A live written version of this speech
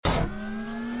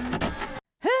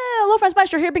friends,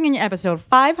 Maestro here, bringing you episode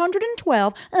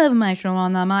 512 of Maestro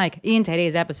on the Mic. In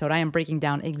today's episode, I am breaking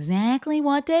down exactly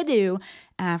what to do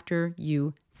after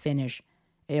you finish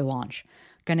a launch.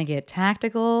 Gonna get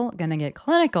tactical, gonna get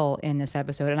clinical in this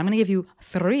episode, and I'm gonna give you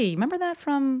three. Remember that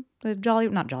from the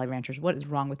not Jolly Ranchers, what is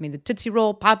wrong with me? The Tootsie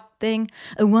Roll Pop thing?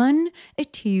 A 1, a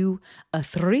 2, a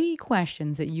 3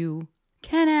 questions that you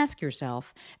can ask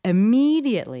yourself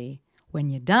immediately when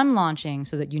you're done launching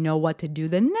so that you know what to do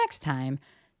the next time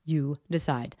you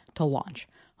decide to launch.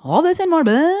 All this and more,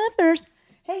 but first,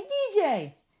 hey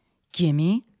DJ, give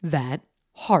me that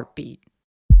heartbeat.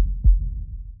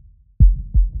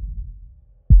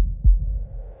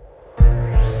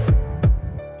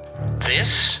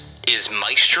 This is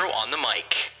Maestro on the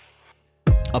Mic,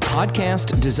 a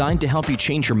podcast designed to help you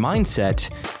change your mindset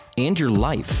and your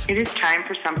life. It is time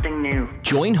for something new.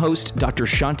 Join host Dr.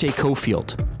 Shante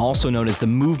Cofield, also known as the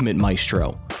Movement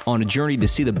Maestro, on a journey to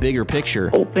see the bigger picture,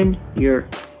 Open your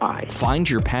eyes. find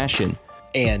your passion,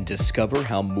 and discover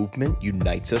how movement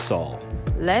unites us all.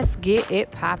 Let's get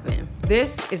it poppin'.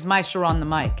 This is Maestro on the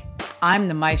Mic. I'm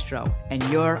the Maestro, and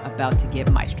you're about to get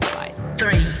maestrofied.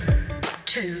 3,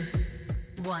 2,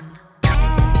 1.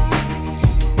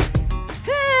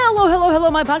 Hello,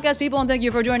 my podcast people, and thank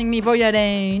you for joining me for yet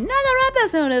another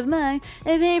episode of my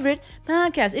favorite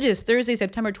podcast. It is Thursday,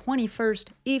 September 21st,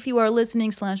 if you are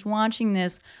listening / watching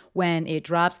this when it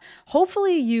drops.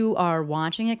 Hopefully you are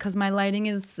watching it because my lighting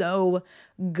is so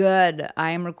good.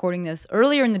 I am recording this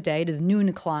earlier in the day. It is noon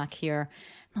o'clock here.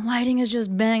 The lighting is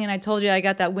just banging. I told you I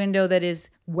got that window that is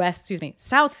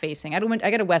south facing. I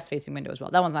got a west facing window as well.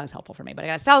 That one's not as helpful for me, but I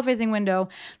got a south facing window.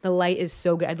 The light is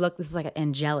so good. This is like an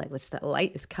angelic. The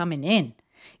light is coming in.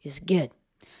 It's good.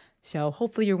 So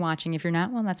hopefully you're watching. If you're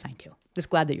not, well, that's fine too. Just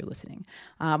glad that you're listening.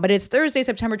 But it's Thursday,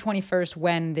 September 21st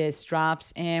when this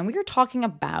drops, and we are talking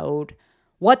about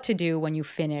what to do when you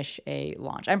finish a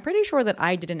launch. I'm pretty sure that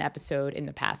I did an episode in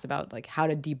the past about like how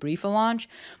to debrief a launch,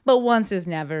 but once is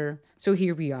never. So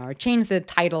here we are. Change the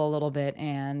title a little bit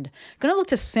and going to look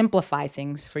to simplify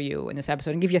things for you in this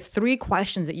episode and give you 3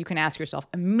 questions that you can ask yourself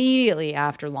immediately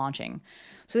after launching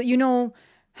so that you know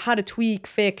how to tweak,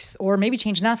 fix, or maybe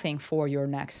change nothing for your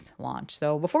next launch.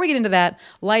 So before we get into that,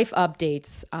 life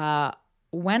updates.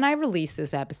 When I release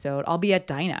this episode, I'll be at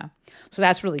Dinah. So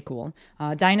that's really cool.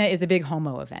 Dinah is a big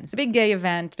homo event. It's a big gay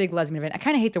event, big lesbian event. I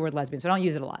kind of hate the word lesbian, so I don't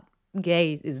use it a lot.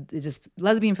 Gay is just,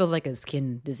 lesbian feels like a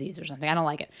skin disease or something. I don't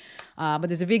like it. But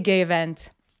there's a big gay event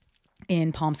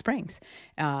in Palm Springs.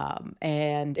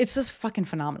 And it's just fucking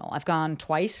phenomenal. I've gone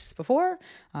twice before.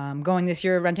 Going this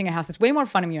year, renting a house. It's way more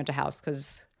fun when you rent a house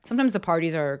because sometimes the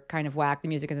parties are kind of whack. The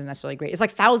music isn't necessarily great. It's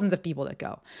like thousands of people that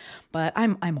go. But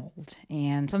I'm old.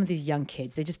 And some of these young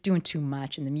kids, they're just doing too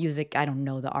much. And the music, I don't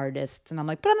know the artists. And I'm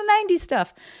like, put on the 90s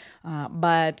stuff.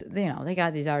 But, you know, they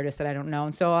got these artists that I don't know.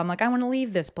 And so I'm like, I want to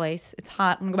leave this place. It's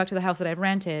hot. I'm going to go back to the house that I've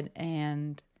rented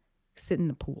and sit in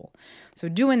the pool. So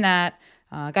doing that,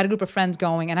 got a group of friends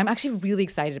going. And I'm actually really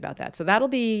excited about that. So that'll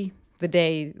be the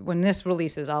day when this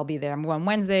releases. I'll be there. I'm going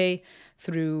Wednesday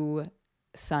through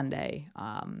Sunday.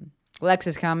 Lex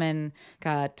is coming.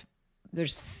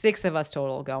 There's 6 of us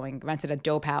total going. Rented a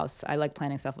dope house. I like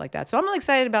planning stuff like that. So I'm really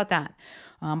excited about that.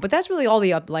 But that's really all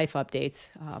the life updates.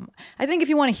 I think if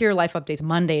you want to hear life updates,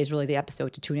 Monday is really the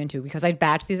episode to tune into because I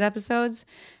batch these episodes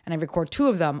and I record 2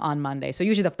 of them on Monday. So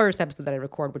usually the first episode that I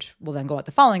record, which will then go out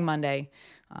the following Monday,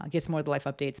 gets more of the life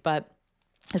updates. But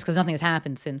just because nothing has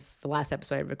happened since the last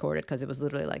episode I recorded because it was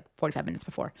literally like 45 minutes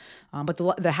before. But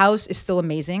the house is still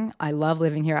amazing. I love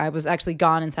living here. I was actually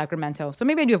gone in Sacramento. So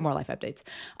maybe I do have more life updates.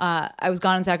 I was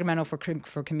gone in Sacramento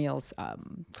for Camille's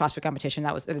CrossFit competition.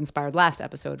 That inspired last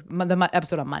episode, the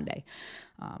episode on Monday.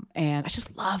 And I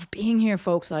just love being here,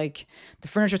 folks. Like the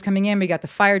furniture's coming in. We got the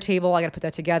fire table. I got to put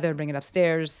that together and bring it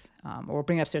upstairs. Or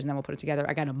bring it upstairs and then we'll put it together.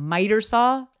 I got a miter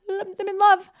saw. I'm in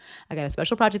love. I got a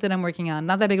special project that I'm working on.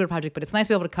 Not that big of a project, but it's nice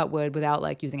to be able to cut wood without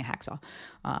like using a hacksaw.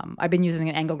 I've been using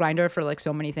an angle grinder for like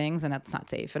so many things, and that's not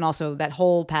safe. And also that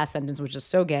whole past sentence was just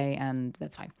so gay, and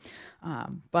that's fine.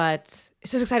 But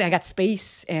it's just exciting. I got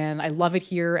space, and I love it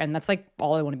here, and that's like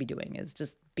all I want to be doing is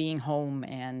just being home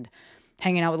and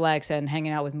hanging out with Lex and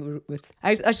hanging out with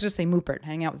I should just say Moopert,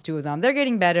 hanging out with 2 of them. They're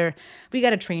getting better. We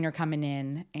got a trainer coming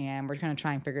in, and we're going to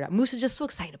try and figure it out. Moose is just so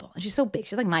excitable, and she's so big.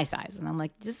 She's like my size, and I'm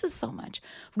like, this is so much.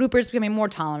 Rupert's becoming more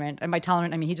tolerant, and by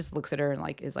tolerant, I mean he just looks at her and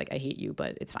like is like, I hate you,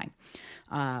 but it's fine.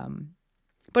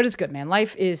 But it's good, man.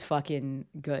 Life is fucking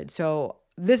good. So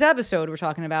this episode, we're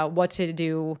talking about what to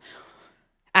do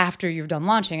after you've done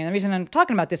launching. And the reason I'm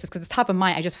talking about this is because it's top of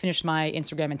mind. I just finished my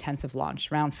Instagram intensive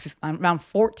launch, round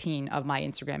 14 of my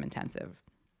Instagram intensive.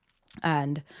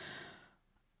 And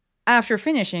after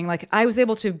finishing, like I was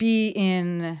able to be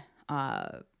in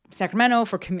Sacramento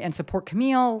and support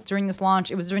Camille during this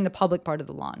launch. It was during the public part of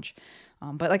the launch.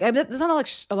 But like there's not like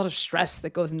a lot of stress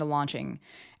that goes into launching.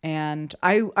 And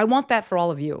I want that for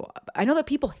all of you. I know that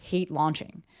people hate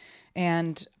launching.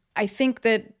 And I think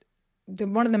that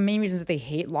one of the main reasons that they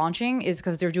hate launching is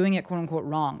because they're doing it quote unquote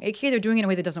wrong. AKA they're doing it in a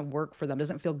way that doesn't work for them,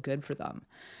 doesn't feel good for them.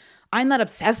 I'm not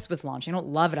obsessed with launching. I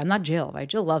don't love it. I'm not Jill, right?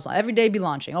 Jill loves every day be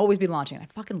launching, always be launching. I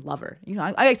fucking love her. You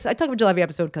know, I talk about Jill every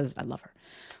episode because I love her.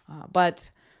 But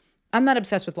I'm not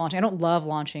obsessed with launching. I don't love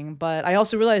launching, but I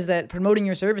also realize that promoting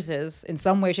your services in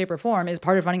some way, shape, or form is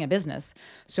part of running a business.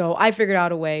 So I figured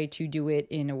out a way to do it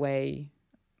in a way,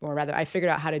 or rather, I figured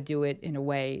out how to do it in a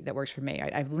way that works for me.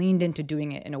 I've leaned into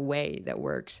doing it in a way that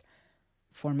works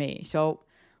for me. So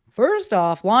first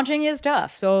off, launching is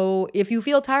tough. So if you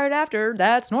feel tired after,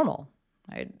 that's normal.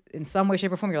 Right? In some way,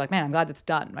 shape, or form, you're like, man, I'm glad that's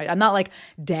done. Right? I'm not like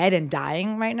dead and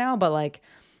dying right now, but like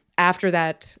after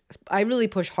that, I really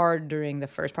push hard during the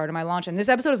first part of my launch. And this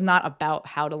episode is not about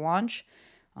how to launch,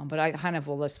 but I kind of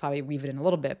will let's probably weave it in a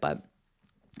little bit. But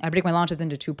I break my launches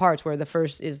into two parts, where the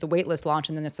first is the waitlist launch,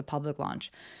 and then it's the public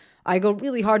launch. I go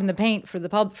really hard in the paint for the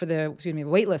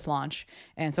waitlist launch.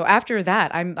 And so after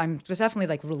that, I'm just definitely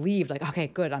like relieved, like, okay,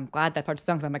 good. I'm glad that part's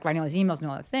done. So I'm like writing all these emails and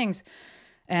all those things.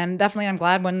 And definitely I'm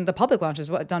glad when the public launch is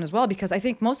done as well, because I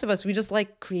think most of us, we just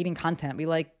like creating content. We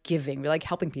like giving, we like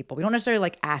helping people. We don't necessarily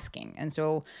like asking. And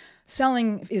so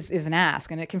selling is an ask,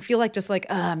 and it can feel like just like,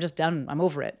 I'm just done. I'm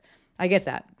over it. I get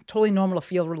that. Totally normal to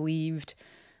feel relieved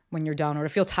when you're done, or to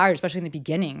feel tired, especially in the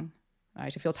beginning,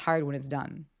 right? To feel tired when it's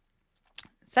done.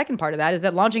 Second part of that is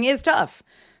that launching is tough.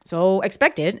 So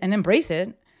expect it and embrace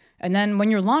it. And then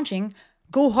when you're launching,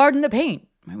 go hard in the paint.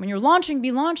 Right? When you're launching,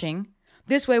 be launching.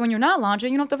 This way, when you're not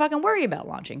launching, you don't have to fucking worry about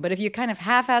launching. But if you kind of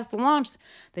half-ass the launch,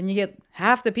 then you get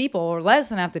half the people or less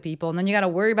than half the people. And then you got to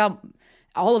worry about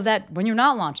all of that when you're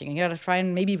not launching. And you got to try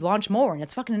and maybe launch more. And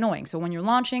it's fucking annoying. So when you're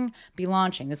launching, be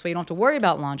launching. This way you don't have to worry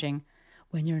about launching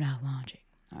when you're not launching.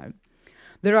 All right.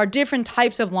 There are different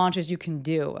types of launches you can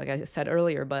do, like I said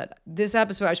earlier, but this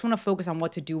episode, I just want to focus on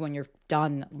what to do when you're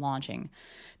done launching.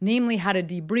 Namely, how to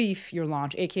debrief your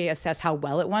launch, aka assess how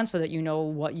well it went so that you know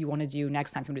what you want to do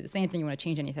next time. If you want to do the same thing, you want to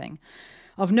change anything.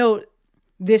 Of note,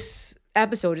 this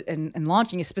episode and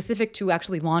launching is specific to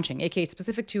actually launching, aka it's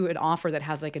specific to an offer that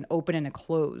has like an open and a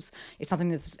close. It's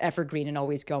something that's evergreen and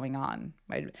always going on,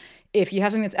 right? If you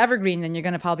have something that's evergreen, then you're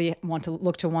going to probably want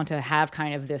to have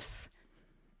kind of this,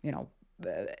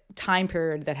 time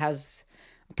period that has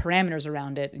parameters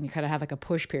around it, and you kind of have like a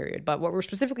push period. But what we're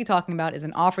specifically talking about is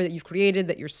an offer that you've created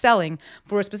that you're selling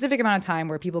for a specific amount of time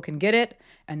where people can get it,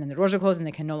 and then the doors are closed and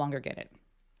they can no longer get it.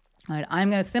 All right,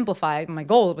 I'm going to simplify. My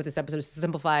goal with this episode is to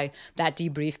simplify that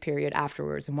debrief period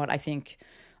afterwards and what I think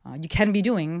you can be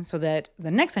doing so that the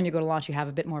next time you go to launch, you have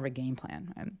a bit more of a game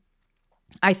plan. Right?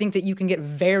 I think that you can get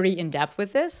very in-depth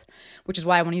with this, which is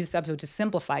why I want to use this episode to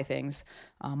simplify things.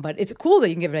 But it's cool that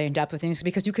you can get very in-depth with things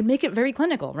because you can make it very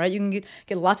clinical, right? You can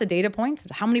get lots of data points.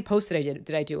 How many posts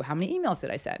did I do? How many emails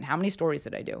did I send? How many stories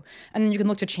did I do? And then you can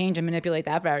look to change and manipulate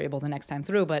that variable the next time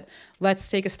through. But let's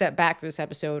take a step back for this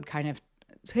episode, kind of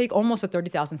take almost a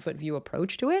 30,000-foot view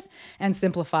approach to it and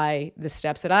simplify the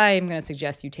steps that I'm going to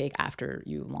suggest you take after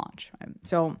you launch. Right?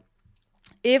 So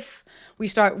if we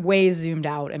start way zoomed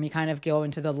out and we kind of go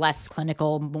into the less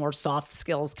clinical, more soft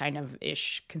skills kind of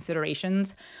ish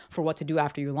considerations for what to do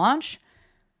after you launch,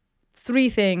 three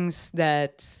things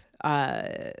that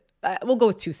we'll go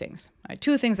with two things. Right?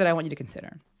 Two things that I want you to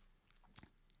consider.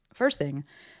 First thing,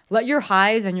 let your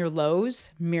highs and your lows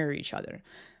mirror each other.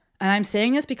 And I'm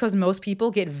saying this because most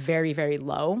people get very, very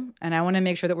low. And I want to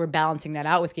make sure that we're balancing that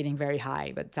out with getting very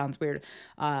high, but it sounds weird.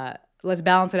 Let's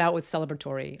balance it out with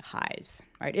celebratory highs,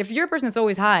 right? If you're a person that's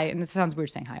always high, and this sounds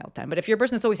weird saying high all the time, but if you're a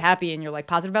person that's always happy and you're like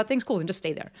positive about things, cool, then just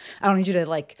stay there. I don't need you to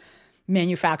like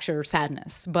manufacture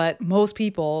sadness. But most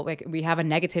people, like we have a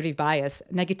negativity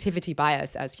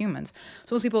bias as humans.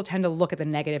 So most people tend to look at the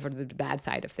negative or the bad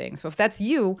side of things. So if that's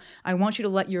you, I want you to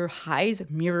let your highs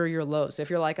mirror your lows. So if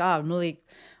you're like, I'm really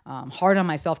hard on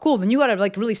myself, cool, then you got to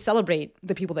like really celebrate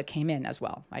the people that came in as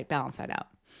well, right? Balance that out.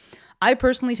 I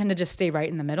personally tend to just stay right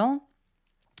in the middle.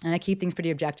 And I keep things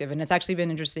pretty objective. And it's actually been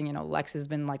interesting. Lex has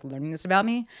been like learning this about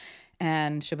me.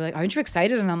 And she'll be like, aren't you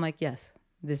excited? And I'm like, yes,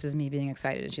 this is me being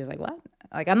excited. And she's like, what?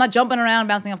 Like, I'm not jumping around,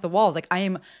 bouncing off the walls. Like, I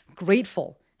am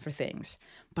grateful for things.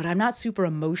 But I'm not super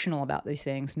emotional about these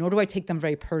things, nor do I take them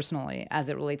very personally as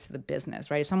it relates to the business,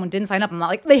 right? If someone didn't sign up, I'm not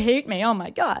like, they hate me, oh my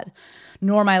God.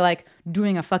 Nor am I like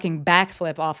doing a fucking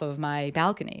backflip off of my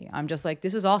balcony. I'm just like,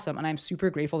 this is awesome. And I'm super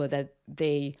grateful that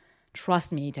they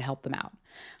trust me to help them out.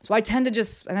 So I tend to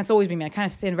just, and that's always been me, I kind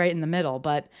of stand right in the middle.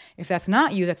 But if that's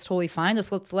not you, that's totally fine.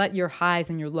 Just let's let your highs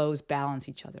and your lows balance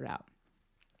each other out.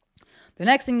 The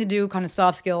next thing to do, kind of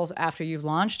soft skills after you've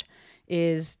launched,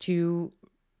 is to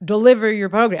deliver your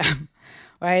program,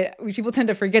 right? People tend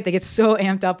to forget. They get so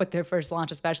amped up with their first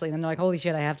launch, especially, and then they're like, holy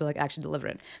shit, I have to like actually deliver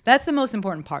it. That's the most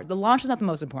important part. The launch is not the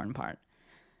most important part.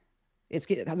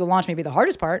 The launch may be the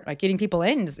hardest part, right? Getting people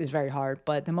in is very hard,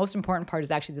 but the most important part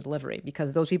is actually the delivery,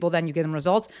 because those people, then you get them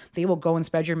results, they will go and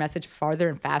spread your message farther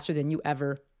and faster than you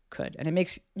ever could. And it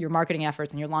makes your marketing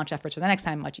efforts and your launch efforts for the next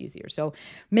time much easier. So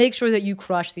make sure that you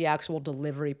crush the actual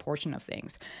delivery portion of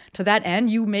things. To that end,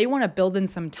 you may want to build in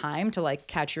some time to like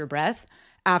catch your breath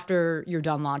after you're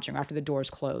done launching, or after the doors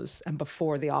close and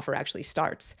before the offer actually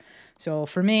starts. So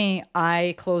for me,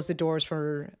 I close the doors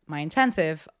for my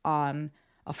intensive on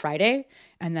a Friday,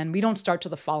 and then we don't start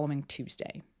till the following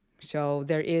Tuesday. So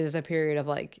there is a period of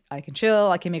like, I can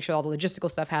chill, I can make sure all the logistical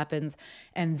stuff happens,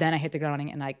 and then I hit the ground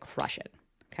running and I crush it.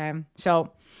 Okay.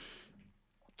 So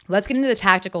let's get into the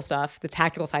tactical stuff, the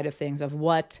tactical side of things, of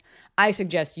what I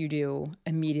suggest you do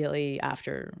immediately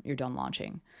after you're done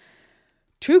launching.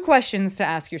 2 questions to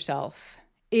ask yourself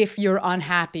if you're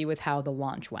unhappy with how the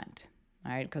launch went.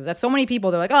 All right. Because that's so many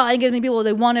people, they're like, oh, I didn't get many people,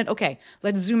 they want it. Okay,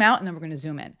 let's zoom out and then we're going to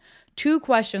zoom in. 2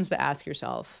 questions to ask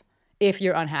yourself if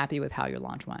you're unhappy with how your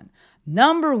launch went.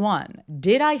 Number 1,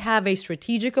 did I have a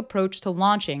strategic approach to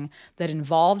launching that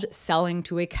involved selling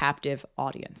to a captive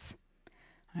audience?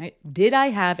 All right. Did I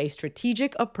have a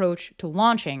strategic approach to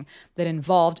launching that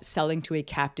involved selling to a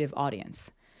captive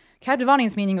audience? Captive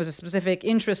audience meaning it was a specific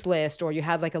interest list, or you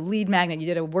had like a lead magnet, you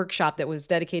did a workshop that was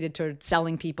dedicated to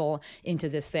selling people into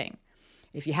this thing.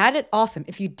 If you had it, awesome.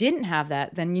 If you didn't have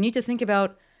that, then you need to think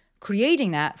about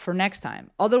creating that for next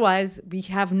time. Otherwise, we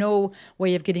have no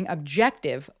way of getting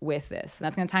objective with this. And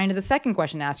that's going to tie into the second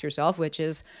question to ask yourself, which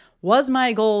is, was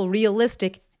my goal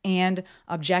realistic and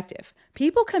objective?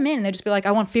 People come in and they just be like,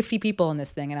 I want 50 people in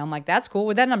this thing. And I'm like, that's cool.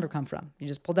 Where'd that number come from? You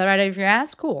just pulled that right out of your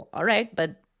ass? Cool. All right.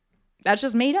 But that's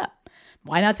just made up.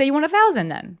 Why not say you want 1,000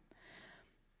 then?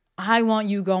 I want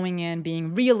you going in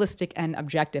being realistic and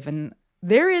objective. And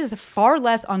there is far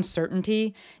less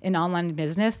uncertainty in online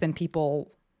business than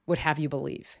people would have you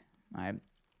believe. Right?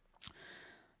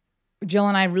 Jill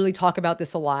and I really talk about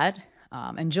this a lot.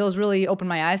 And Jill's really opened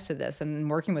my eyes to this, and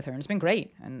working with her, and it's been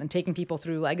great, and taking people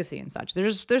through legacy and such.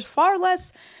 There's far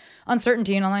less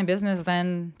uncertainty in online business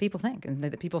than people think and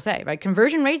that people say, right?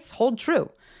 Conversion rates hold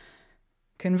true.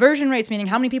 Conversion rates meaning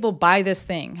how many people buy this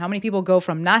thing, how many people go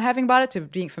from not having bought it to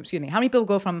being, how many people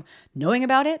go from knowing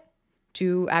about it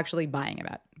to actually buying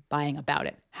about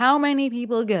it. How many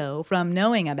people go from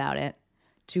knowing about it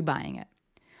to buying it?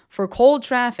 For cold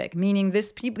traffic, meaning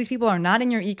these people are not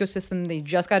in your ecosystem. They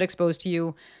just got exposed to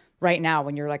you right now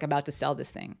when you're like about to sell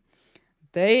this thing.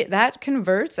 That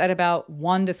converts at about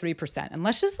 1 to 3%. And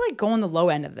let's just like go on the low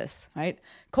end of this, right?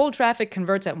 Cold traffic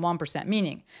converts at 1%,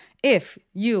 meaning if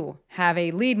you have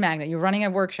a lead magnet, you're running a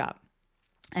workshop,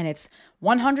 and it's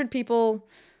 100 people,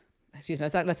 let's take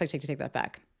that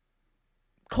back.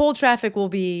 Cold traffic we'll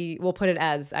put it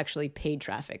as actually paid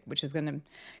traffic, which is going to,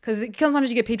 because sometimes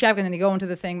you get paid traffic and then you go into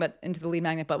the thing, but into the lead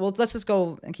magnet. But let's just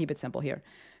go and keep it simple here.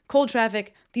 Cold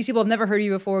traffic, these people have never heard of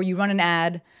you before. You run an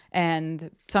ad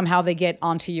and somehow they get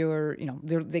onto your,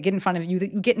 they get in front of you.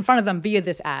 You get in front of them via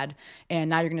this ad, and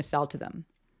now you're going to sell to them.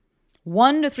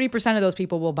 1 to 3% of those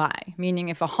people will buy, meaning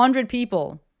if 100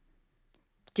 people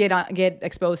get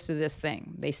exposed to this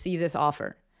thing, they see this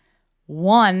offer,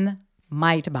 1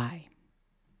 might buy.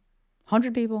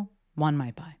 100 people, 1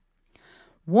 might buy.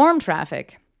 Warm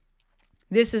traffic,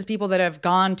 this is people that have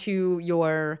gone to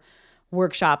your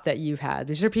workshop that you've had.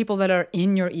 These are people that are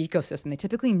in your ecosystem. They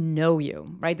typically know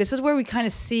you, right? This is where we kind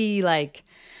of see like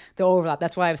the overlap.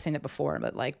 That's why I was saying it before,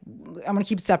 but like I'm going to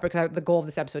keep it separate because the goal of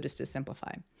this episode is to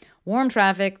simplify. Warm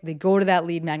traffic, they go to that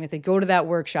lead magnet, they go to that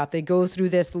workshop, they go through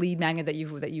this lead magnet that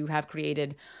you have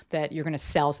created that you're going to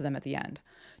sell to them at the end.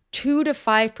 2 to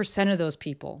 5% of those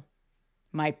people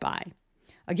might buy.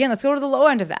 Again, let's go to the low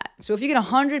end of that. So if you get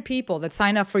 100 people that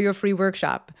sign up for your free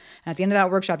workshop, and at the end of that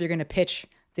workshop, you're going to pitch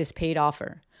this paid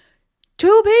offer,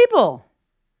 2 people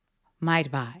might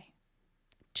buy.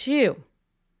 2%.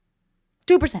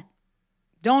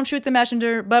 Don't shoot the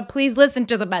messenger, but please listen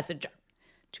to the messenger.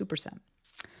 2%.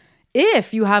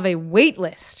 If you have a wait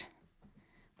list,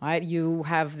 right? You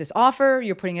have this offer,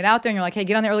 you're putting it out there, and you're like, hey,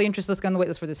 get on the early interest list, get on the wait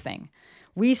list for this thing.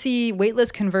 We see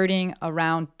waitlist converting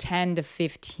around 10 to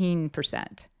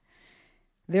 15%.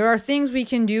 There are things we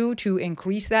can do to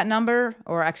increase that number,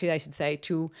 or actually I should say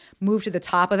to move to the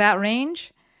top of that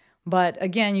range. But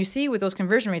again, you see with those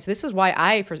conversion rates, this is why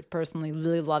I personally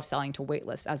really love selling to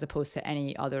waitlist as opposed to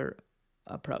any other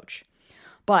approach.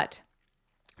 But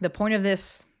the point of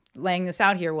this, laying this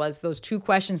out here, was those 2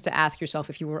 questions to ask yourself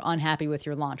if you were unhappy with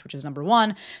your launch, which is number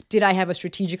 1, did I have a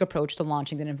strategic approach to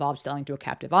launching that involved selling to a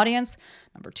captive audience?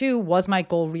 Number 2, was my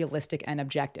goal realistic and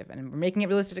objective? And we're making it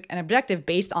realistic and objective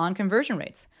based on conversion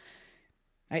rates.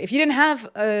 Right? If you didn't have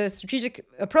a strategic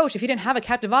approach, if you didn't have a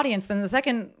captive audience, then the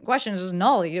second question is just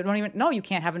null. You don't even know you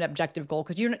can't have an objective goal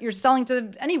because you're selling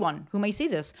to anyone who may see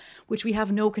this, which we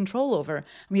have no control over. And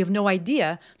we have no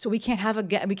idea, so we can't have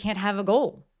a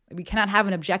goal. We cannot have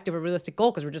an objective or realistic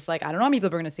goal because we're just like, I don't know how many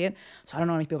people are going to see it, so I don't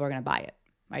know how many people are going to buy it.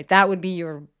 Right? That would be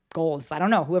your goal. It's, I don't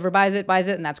know. Whoever buys it,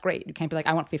 and that's great. You can't be like,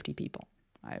 I want 50 people.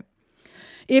 Right?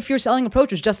 If your selling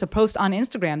approach is just a post on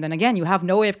Instagram, then again, you have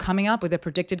no way of coming up with a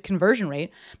predicted conversion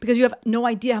rate because you have no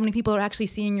idea how many people are actually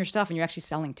seeing your stuff and you're actually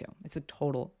selling to. It's a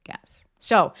total guess.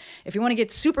 So if you want to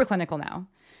get super clinical now,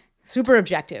 super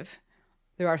objective,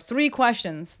 there are 3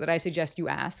 questions that I suggest you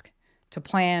ask to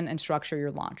plan and structure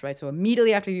your launch, right? So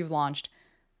immediately after you've launched,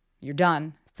 you're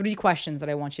done. 3 questions that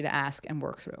I want you to ask and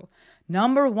work through.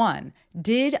 Number 1,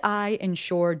 did I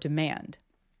ensure demand?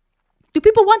 Do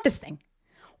people want this thing?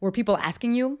 Were people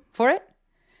asking you for it?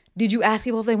 Did you ask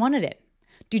people if they wanted it?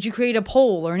 Did you create a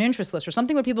poll or an interest list or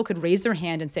something where people could raise their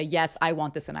hand and say, yes, I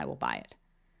want this and I will buy it?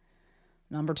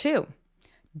 Number 2,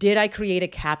 did I create a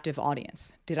captive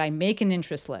audience? Did I make an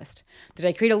interest list? Did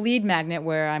I create a lead magnet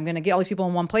where I'm going to get all these people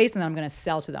in one place and then I'm going to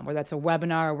sell to them, whether that's a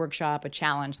webinar, a workshop, a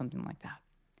challenge, something like that?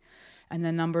 And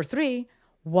then number 3,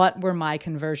 what were my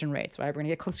conversion rates? Right? We're going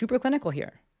to get super clinical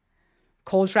here.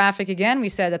 Cold traffic, again, we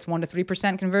said that's 1 to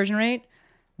 3% conversion rate.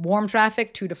 Warm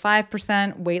traffic, 2 to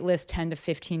 5%. Waitlist, 10 to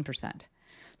 15%.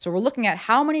 So we're looking at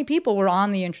how many people were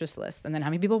on the interest list and then how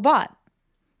many people bought.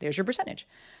 There's your percentage.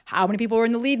 How many people were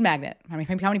in the lead magnet? How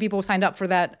many people signed up for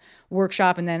that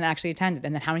workshop and then actually attended?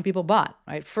 And then how many people bought,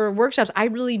 right? For workshops, I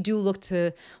really do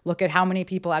look at how many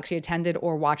people actually attended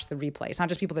or watched the replay. It's not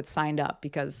just people that signed up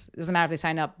because it doesn't matter if they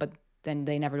sign up, but then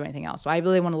they never do anything else. So I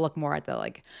really want to look more at the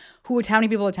how many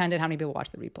people attended, how many people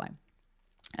watched the replay.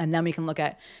 And then we can look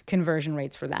at conversion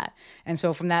rates for that. And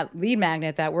so from that lead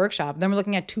magnet, that workshop, then we're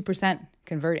looking at 2%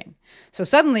 converting. So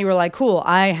suddenly we're like, cool,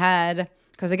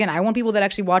 because again, I want people that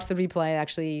actually watched the replay,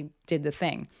 actually did the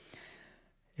thing.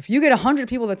 If you get 100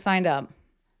 people that signed up,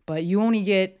 but you only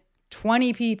get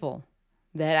 20 people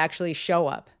that actually show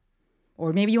up,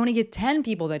 or maybe you only get 10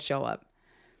 people that show up,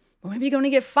 or maybe you only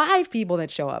get 5 people that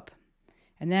show up,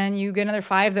 and then you get another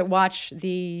 5 that watch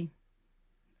the,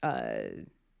 I'm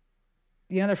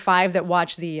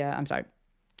sorry,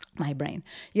 my brain.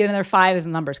 You get another 5 as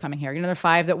numbers coming here. You get another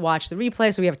 5 that watch the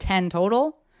replay, so we have 10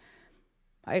 total.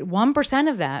 Right, 1%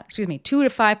 of that, 2 to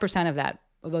 5%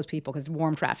 of those people, because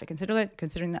warm traffic,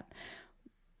 considering that,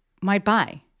 might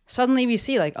buy. Suddenly we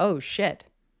see oh shit,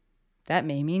 that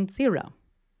may mean 0.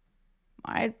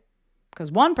 All right,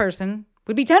 because 1 person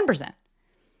would be 10%.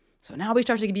 So now we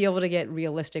start to be able to get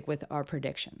realistic with our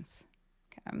predictions.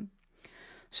 Okay,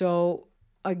 so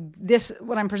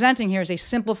what I'm presenting here is a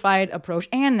simplified approach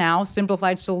and now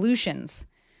simplified solutions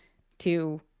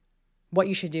to what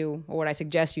you should do or what I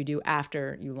suggest you do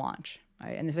after you launch.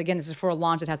 Right? And this is for a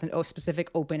launch that has a specific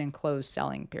open and closed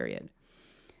selling period.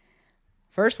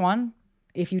 First one,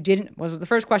 the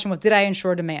first question was, did I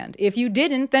ensure demand? If you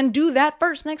didn't, then do that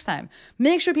first next time.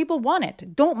 Make sure people want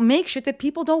it. Don't make shit that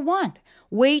people don't want.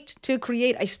 Wait to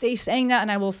create. I stay saying that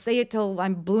and I will say it till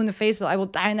I'm blue in the face, till I will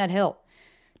die on that hill.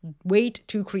 Wait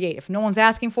to create. If no one's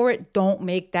asking for it, don't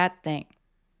make that thing.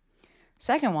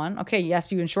 Second one, okay,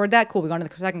 yes, you ensured that. Cool, we go on to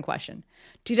the second question.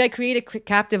 Did I create a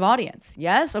captive audience?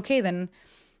 Yes? Okay, then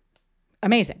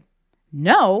amazing.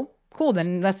 No? Cool,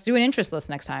 then let's do an interest list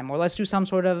next time, or let's do some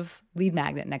sort of lead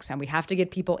magnet next time. We have to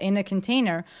get people in a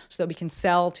container so that we can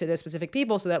sell to the specific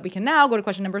people so that we can now go to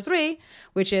question number 3,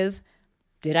 which is,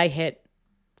 did I hit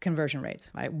conversion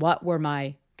rates? Right? What were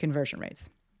my conversion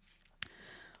rates?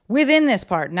 Within this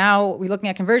part, now we're looking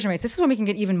at conversion rates. This is when we can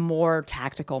get even more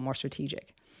tactical, more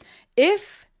strategic.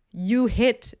 If you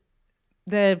hit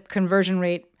the conversion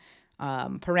rate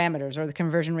parameters or the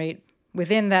conversion rate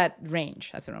within that range,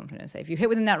 that's what I'm going to say. If you hit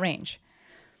within that range,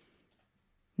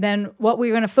 then what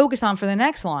we're going to focus on for the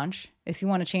next launch, if you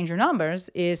want to change your numbers,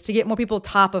 is to get more people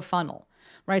top of funnel,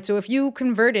 right? So if you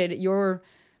converted your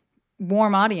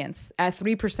warm audience at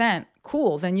 3%,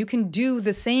 cool, then you can do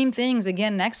the same things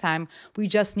again next time. We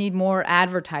just need more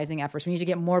advertising efforts. We need to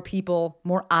get more people,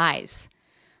 more eyes.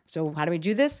 So how do we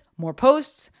do this? More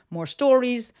posts, more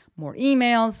stories, more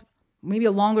emails, maybe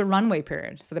a longer runway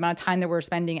period. So the amount of time that we're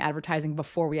spending advertising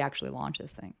before we actually launch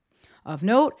this thing. Of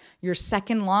note, your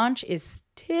second launch is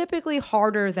typically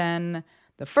harder than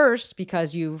the first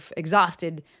because you've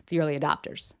exhausted the early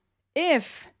adopters.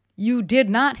 If you did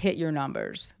not hit your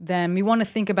numbers, then we want to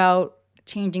think about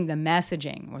changing the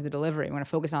messaging or the delivery. We want to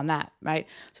focus on that, right?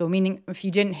 So meaning if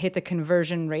you didn't hit the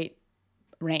conversion rate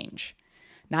range,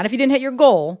 not if you didn't hit your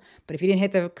goal, but if you didn't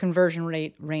hit the conversion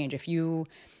rate range, if you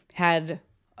had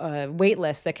a wait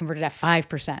list that converted at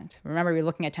 5%, remember we're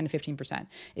looking at 10 to 15%.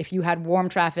 If you had warm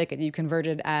traffic that you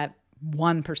converted at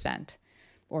 1%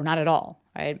 or not at all,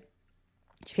 right?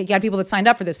 If you had people that signed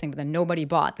up for this thing, but then nobody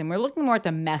bought, then we're looking more at the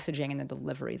messaging and the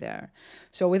delivery there.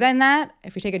 So within that,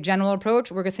 if we take a general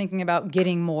approach, we're thinking about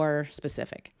getting more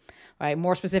specific, right?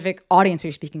 More specific audience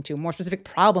you're speaking to, more specific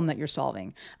problem that you're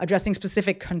solving, addressing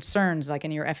specific concerns like in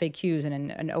your FAQs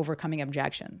and overcoming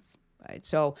objections, right?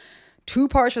 So 2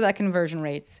 parts for that conversion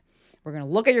rates. We're going to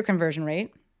look at your conversion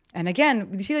rate. And again,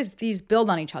 you see these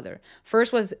build on each other.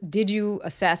 First was, did you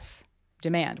assess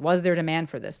demand? Was there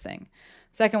demand for this thing?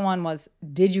 Second one was,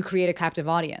 did you create a captive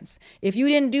audience? If you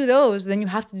didn't do those, then you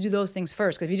have to do those things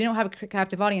first. Because if you didn't have a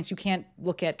captive audience, you can't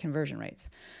look at conversion rates.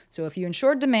 So if you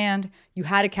ensured demand, you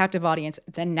had a captive audience,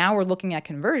 then now we're looking at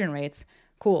conversion rates.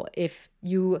 Cool. If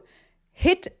you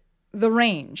hit the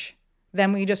range,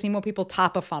 then we just need more people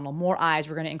top of funnel, more eyes.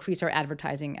 We're going to increase our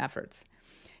advertising efforts.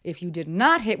 If you did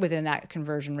not hit within that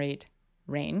conversion rate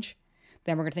range,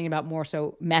 then we're going to think about more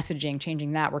so messaging,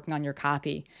 changing that, working on your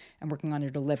copy, and working on your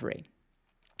delivery.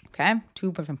 Okay,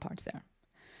 2 different parts there.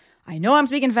 I know I'm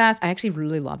speaking fast. I actually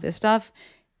really love this stuff.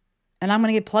 And I'm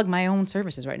going to plug my own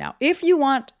services right now. If you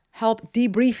want help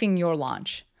debriefing your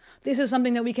launch, this is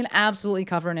something that we can absolutely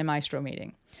cover in a Maestro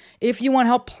meeting. If you want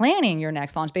help planning your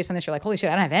next launch based on this, you're like, holy shit,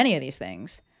 I don't have any of these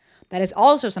things. That is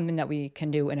also something that we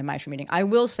can do in a Maestro meeting. I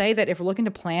will say that if we're looking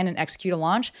to plan and execute a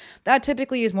launch, that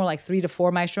typically is more like 3 to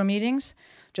 4 Maestro meetings,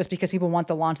 just because people want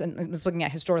the launch. And just looking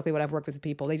at historically what I've worked with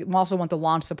people, they also want the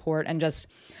launch support. And just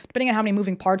depending on how many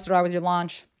moving parts there are with your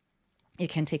launch, it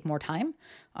can take more time.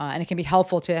 And it can be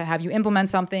helpful to have you implement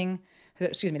something,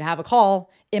 to have a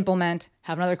call, implement,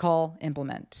 have another call,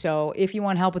 implement. So if you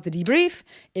want help with the debrief,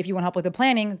 if you want help with the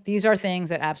planning, these are things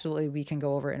that absolutely we can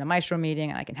go over in a Maestro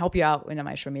meeting, and I can help you out in a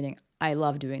Maestro meeting. I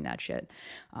love doing that shit.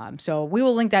 So we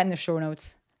will link that in the show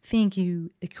notes. Thank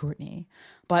you, Courtney.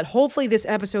 But hopefully this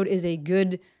episode is a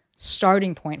good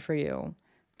starting point for you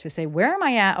to say, where am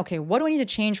I at? Okay, what do I need to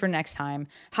change for next time?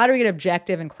 How do we get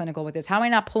objective and clinical with this? How am I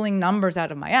not pulling numbers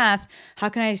out of my ass? How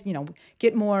can I,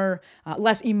 get more,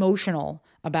 less emotional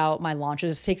about my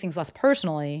launches, take things less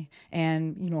personally,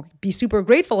 and, be super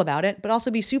grateful about it, but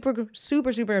also be super,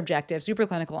 super, super objective, super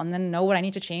clinical, and then know what I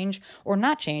need to change or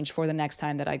not change for the next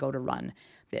time that I go to run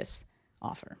this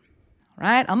offer. All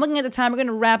right, I'm looking at the time. We're going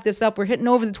to wrap this up. We're hitting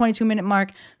over the 22-minute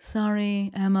mark.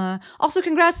 Sorry, Emma. Also,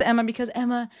 congrats to Emma because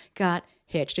Emma got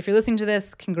hitched. If you're listening to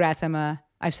this, congrats, Emma.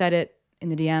 I've said it in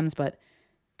the DMs, but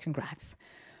congrats.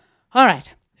 All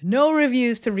right. No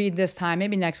reviews to read this time.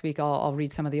 Maybe next week I'll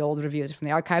read some of the old reviews from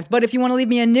the archives. But if you want to leave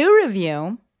me a new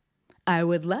review, I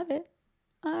would love it.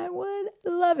 I would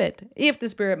love it. If the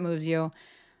spirit moves you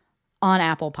on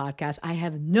Apple Podcasts. I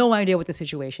have no idea what the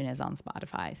situation is on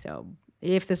Spotify. So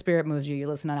if the spirit moves you, you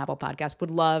listen on Apple Podcasts,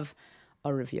 would love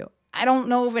a review. I don't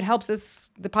know if it helps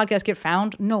the podcast get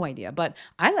found. No idea. But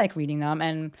I like reading them,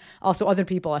 and also other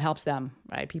people, it helps them,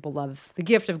 right? People love the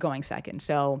gift of going second.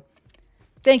 So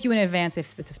thank you in advance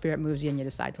if the spirit moves you and you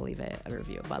decide to leave a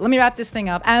review. But let me wrap this thing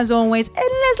up. As always,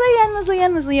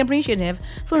 endlessly appreciative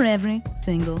for every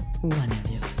single one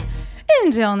of you.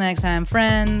 Until next time,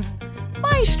 friends,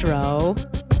 Maestro